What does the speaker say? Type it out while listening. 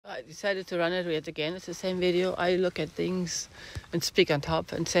I decided to run it yet again. It's the same video. I look at things and speak on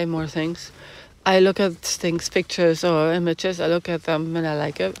top and say more things. I look at things, pictures or images. I look at them and I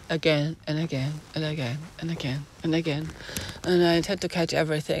like it again and again and again and again and again. And I intend to catch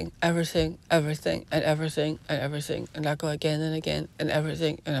everything. And I go again and again and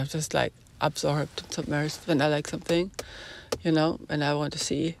everything. And I'm just like absorbed and submerged when I like something, you know, and I want to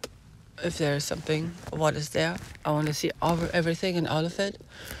see if there is something, what is there. I want to see everything and all of it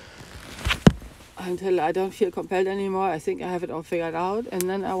until I don't feel compelled anymore. I think I have it all figured out, and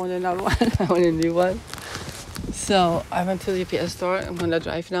then I want another one. I want a new one. So I went to the GPS store. I'm gonna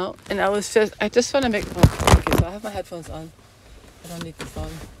drive now, and I just want to make. Okay, so I have my headphones on. I don't need the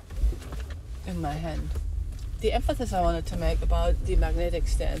phone in my hand. The emphasis I wanted to make about the magnetic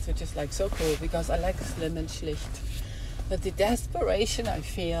stands, which is like so cool because I like slim and schlicht. But the desperation I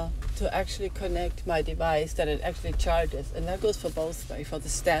feel to actually connect my device, that it actually charges, and that goes for both, like for the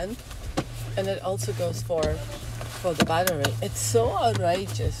stand, and it also goes for the battery. It's so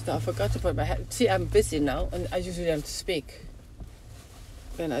outrageous. Now, I forgot to put my head. See, I'm busy now, and I usually have to speak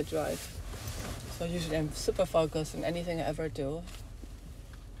when I drive. So usually I'm super focused on anything I ever do.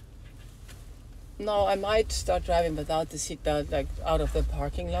 No, I might start driving without the seatbelt, like out of the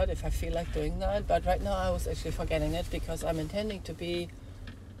parking lot if I feel like doing that. But right now I was actually forgetting it because I'm intending to be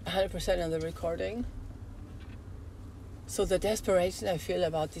 100% on the recording. So the desperation I feel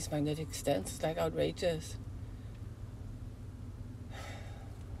about these magnetic stands is like outrageous.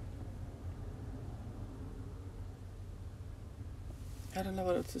 I don't know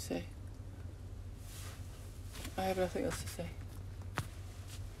what else to say. I have nothing else to say.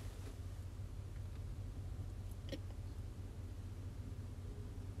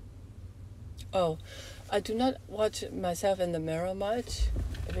 Oh, I do not watch myself in the mirror much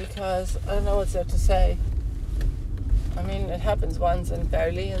because I don't know what's there to say. I mean, it happens once and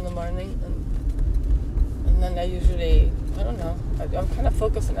barely in the morning, and then I usually, I don't know, I'm kind of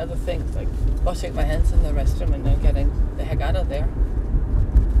focused on other things, like washing my hands in the restroom and then getting the heck out of there.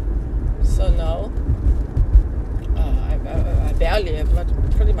 So no, I barely, but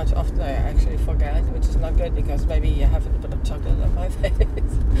pretty much often I actually forget, which is not good because maybe I have a bit of chocolate on my face.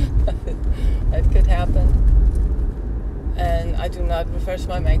 That could happen. And I do not refresh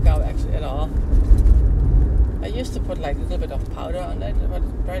my makeup actually at all. I used to put like a little bit of powder on it, but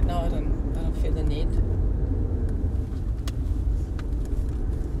right now I don't feel the need.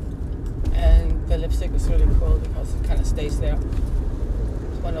 And the lipstick is really cool because it kind of stays there.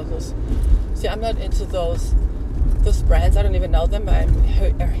 It's one of those. See, I'm not into those brands. I don't even know them. I'm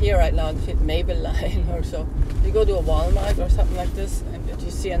here right now in Maybelline or so. You go to a Walmart or something like this, and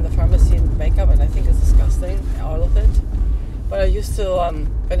you see in the pharmacy makeup, and I think it's disgusting, all of it. But I used to,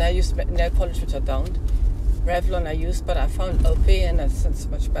 when I used nail polish, which I don't, Revlon I used, but I found OP, and it's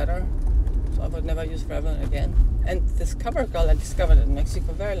much better. So I would never use Revlon again. And this CoverGirl, I discovered it in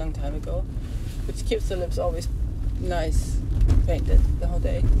Mexico a very long time ago, which keeps the lips always nice, painted the whole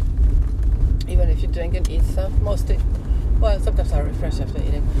day. Even if you drink and eat stuff, mostly. Well, sometimes I refresh after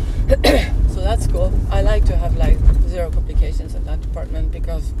eating. So that's cool. I like to have like zero complications in that department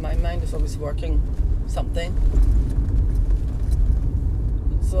because my mind is always working something.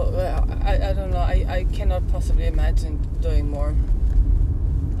 So I don't know. I cannot possibly imagine doing more.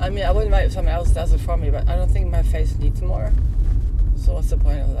 I mean, I wouldn't mind if someone else does it for me, but I don't think my face needs more. So what's the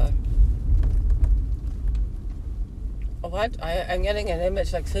point of that? What? I'm getting an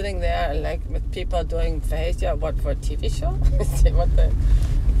image like sitting there like with people doing face. Yeah, what, for a TV show? What the?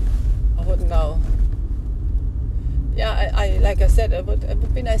 I wouldn't know. Yeah, I like I said, it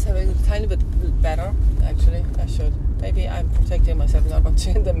would be nice having a tiny bit better. Actually, I should. Maybe I'm protecting myself not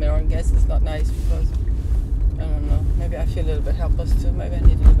watching in the mirror. I guess it's not nice because I don't know. Maybe I feel a little bit helpless too. Maybe I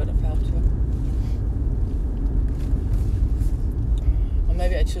need a little bit of help too. Or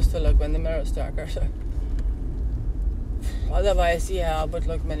maybe I choose to look when the mirror is darker. So. Otherwise, yeah, I would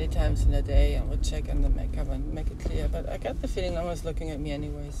look many times in a day and would check on the makeup and make it clear. But I get the feeling no one's looking at me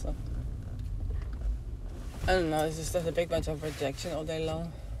anyway, so I don't know. It's just a big bunch of rejection all day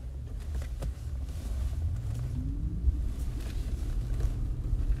long.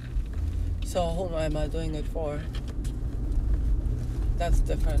 So whom am I doing it for? That's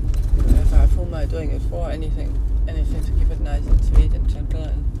different. Whom am I doing it for? Anything to keep it nice and sweet and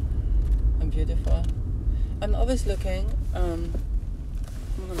gentle and beautiful. I'm always looking, I'm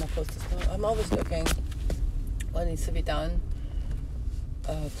gonna post this now. I'm always looking what needs to be done.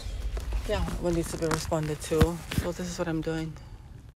 What needs to be responded to. So this is what I'm doing.